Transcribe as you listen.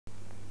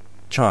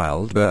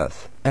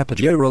Childbirth,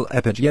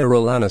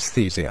 epidural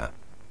anesthesia.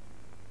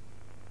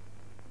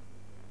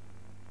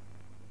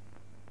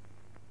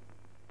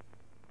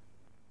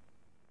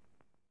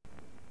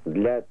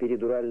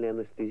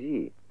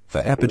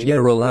 For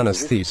epidural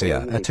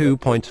anesthesia, a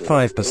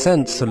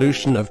 2.5%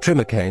 solution of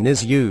trimacaine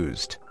is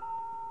used.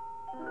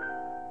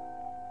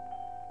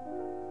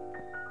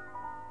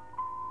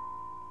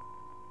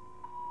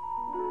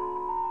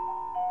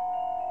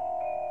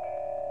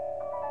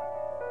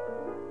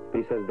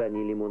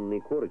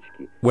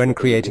 When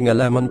creating a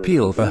lemon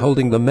peel for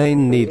holding the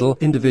main needle,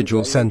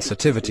 individual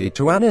sensitivity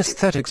to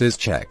anesthetics is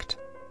checked.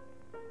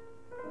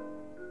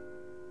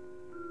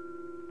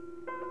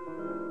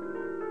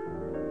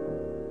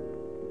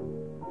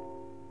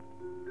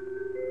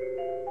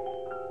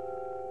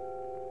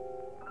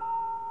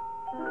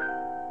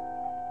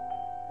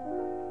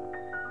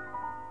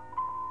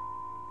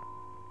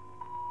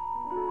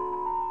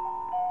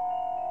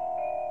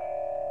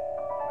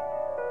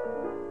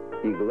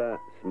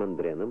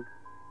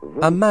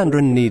 A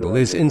mandarin needle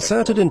is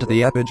inserted into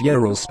the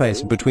epidural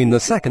space between the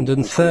second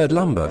and third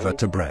lumbar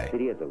vertebrae,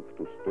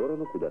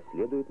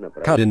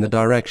 cut in the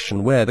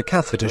direction where the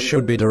catheter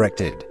should be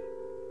directed.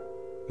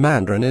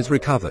 Mandarin is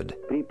recovered.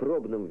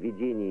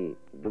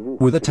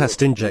 With a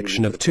test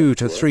injection of 2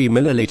 to 3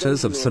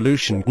 milliliters of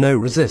solution, no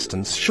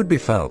resistance should be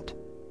felt.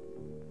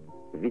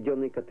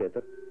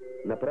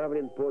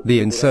 The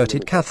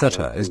inserted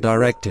catheter is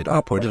directed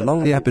upward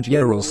along the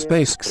epidural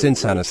space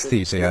since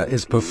anesthesia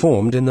is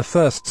performed in the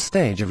first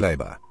stage of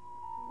labor.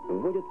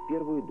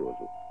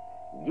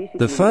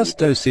 The first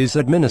dose is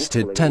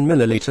administered 10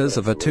 milliliters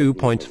of a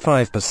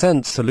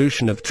 2.5%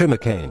 solution of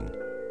trimacaine.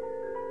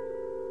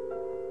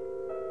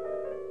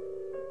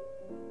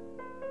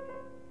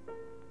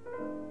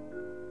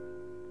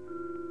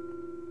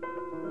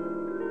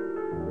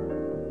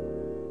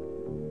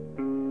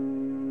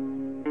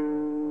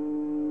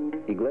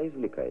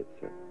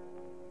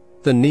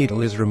 The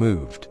needle is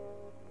removed.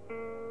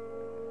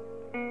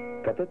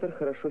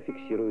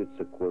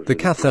 The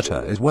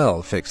catheter is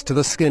well fixed to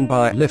the skin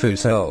by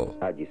lifusole,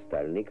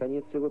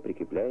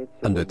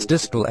 and its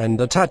distal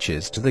end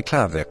attaches to the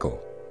clavicle.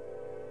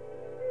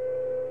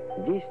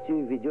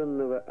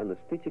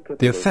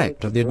 The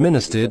effect of the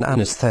administered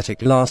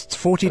anesthetic lasts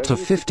 40 to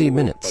 50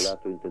 minutes.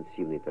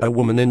 A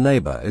woman in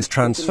labor is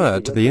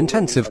transferred to the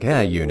intensive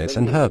care unit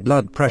and her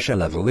blood pressure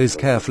level is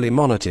carefully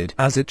monitored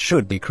as it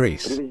should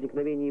decrease.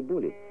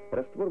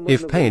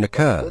 If pain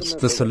occurs,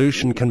 the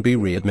solution can be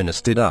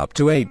re-administered up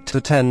to 8 to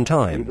 10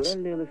 times.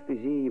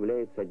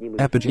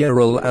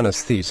 Epidural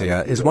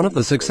anesthesia is one of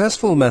the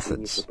successful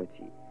methods.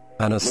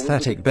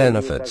 Anesthetic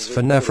benefits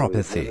for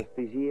nephropathy,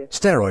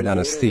 steroid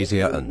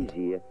anesthesia and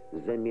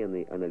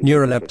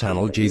neuroleptic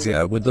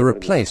analgesia with the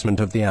replacement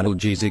of the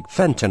analgesic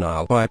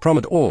fentanyl by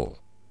Peridural.